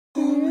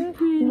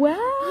Wow.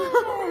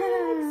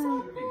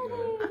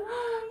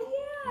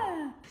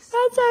 Yeah.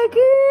 That's our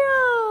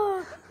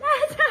girl.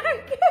 That's our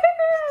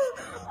girl.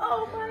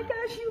 Oh my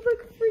gosh, you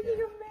look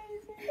freaking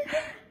amazing.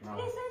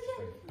 He's such a...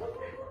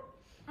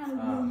 I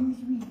love you,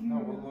 sweet girl. No,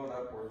 we'll load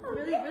up.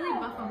 Really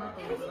buff him up.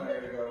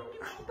 There you go.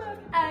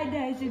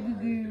 That's a good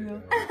girl.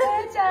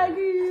 That's our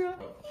girl.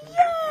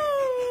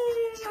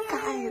 Yay!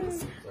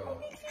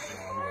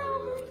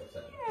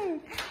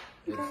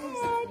 You guys.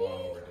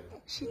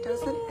 She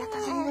doesn't, that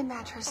doesn't even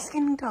match her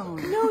skin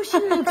tone. No, she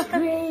looks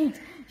great.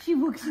 She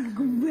looks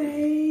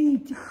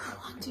great. How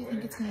long do you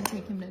think it's gonna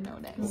take him to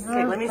notice?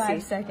 Okay, let me see.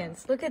 5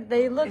 seconds. Look at,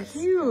 they look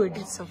huge.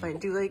 It's so funny.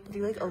 Do like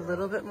a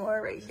little bit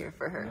more right here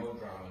for her.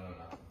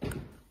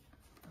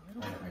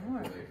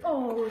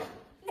 Oh.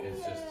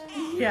 It's just.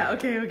 Yeah,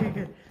 okay,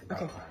 good.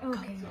 Okay.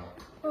 Okay.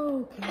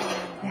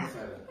 Yeah.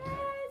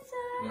 That's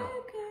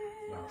our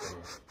girl.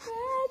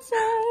 That's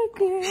our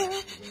girl.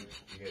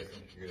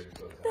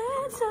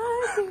 That's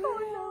our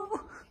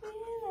girl. We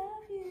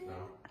love you.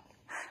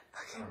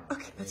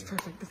 Okay, that's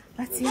perfect.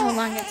 Let's see how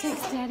long it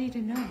takes Daddy to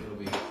know.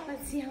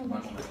 Let's see how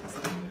long. Oh my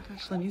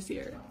gosh, let me see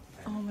her.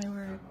 Oh my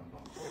word.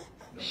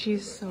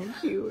 She's so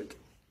cute.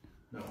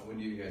 No, when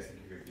do you guys think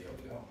you're going to be able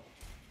to go?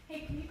 Hey,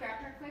 can you grab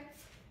her quick?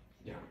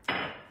 Yeah.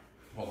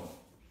 Hold on.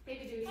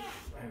 Baby duty.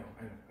 I know.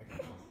 I can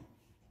go.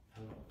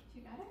 Hello.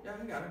 You got it? Yeah,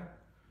 I got it.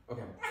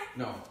 Okay.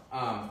 No.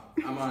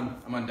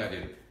 I'm on dad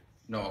duty.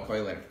 No, I'll call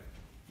you later.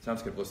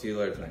 Sounds good. We'll see you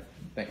later tonight.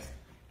 Thanks.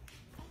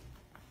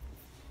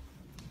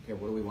 Okay,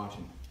 what are we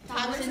watching?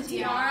 Toddlers and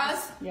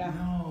Tiaras? Yeah.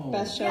 No.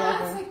 Best show Yeah,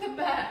 it's ever. like the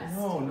best.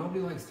 No, nobody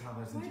likes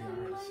toddlers and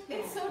tiaras.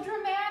 It's so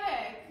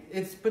dramatic.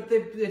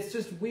 It's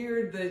just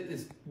weird that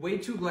it's way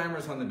too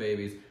glamorous on the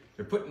babies.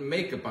 They're putting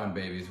makeup on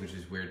babies, which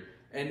is weird.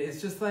 And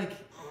it's just like,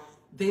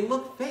 they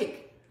look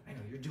fake. I know,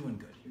 you're doing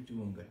good. You're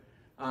doing good.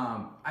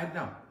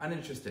 No,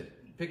 uninterested.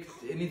 Pick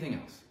anything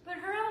else. But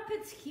her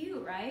outfit's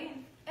cute, right?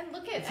 And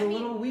look at, It's a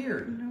little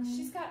weird.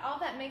 she's got all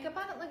that makeup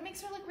on. It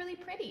makes her look really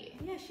pretty.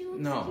 Yeah, she looks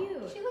No.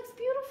 cute. She looks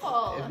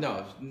beautiful.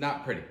 No,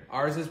 not pretty.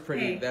 Ours is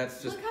pretty. Hey,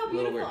 That's just Look how a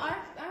little beautiful weird.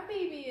 our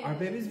baby is. Our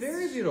baby's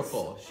very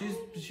beautiful. She's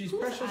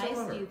Whose precious. I eyes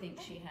love do her. you think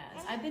she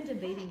has? I've been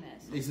debating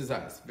this. Lisa's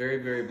eyes. Very,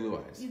 very blue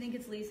eyes. Do you think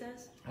it's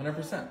Lisa's?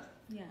 100%.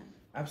 Yeah.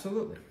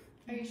 Absolutely.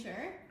 Are you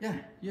sure? Yeah,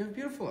 you have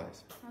beautiful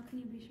eyes. How can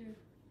you be sure?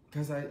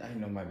 Because I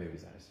know my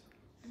baby's eyes.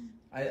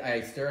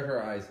 I stare at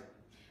her eyes.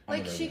 on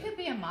Like the she regular.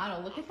 could be a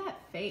model. Look at that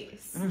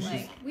face. I know, she's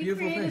Like we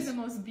beautiful created face. the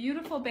most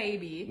beautiful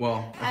baby.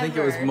 Well, I think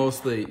it was ever.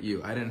 mostly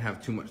you. I didn't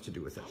have too much to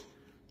do with it.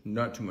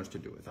 Not too much to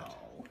do with it.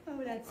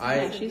 Oh,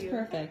 that's She's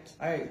perfect.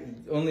 I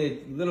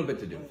only a little bit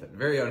to do with it.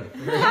 Very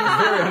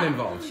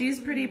uninvolved. She's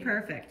pretty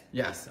perfect.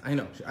 Yes, I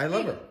know. I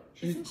love her.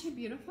 Isn't she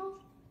beautiful?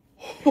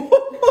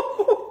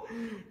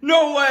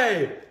 No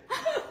way!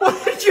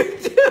 What did you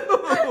do?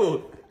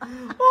 Oh,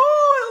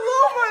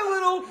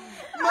 hello,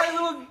 my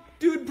little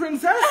dude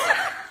princess.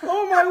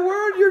 Oh my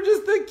word, you're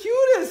just the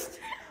cutest.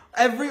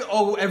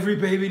 Every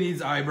baby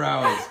needs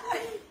eyebrows.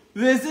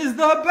 This is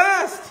the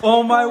best.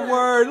 Oh my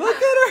word, look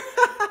at her.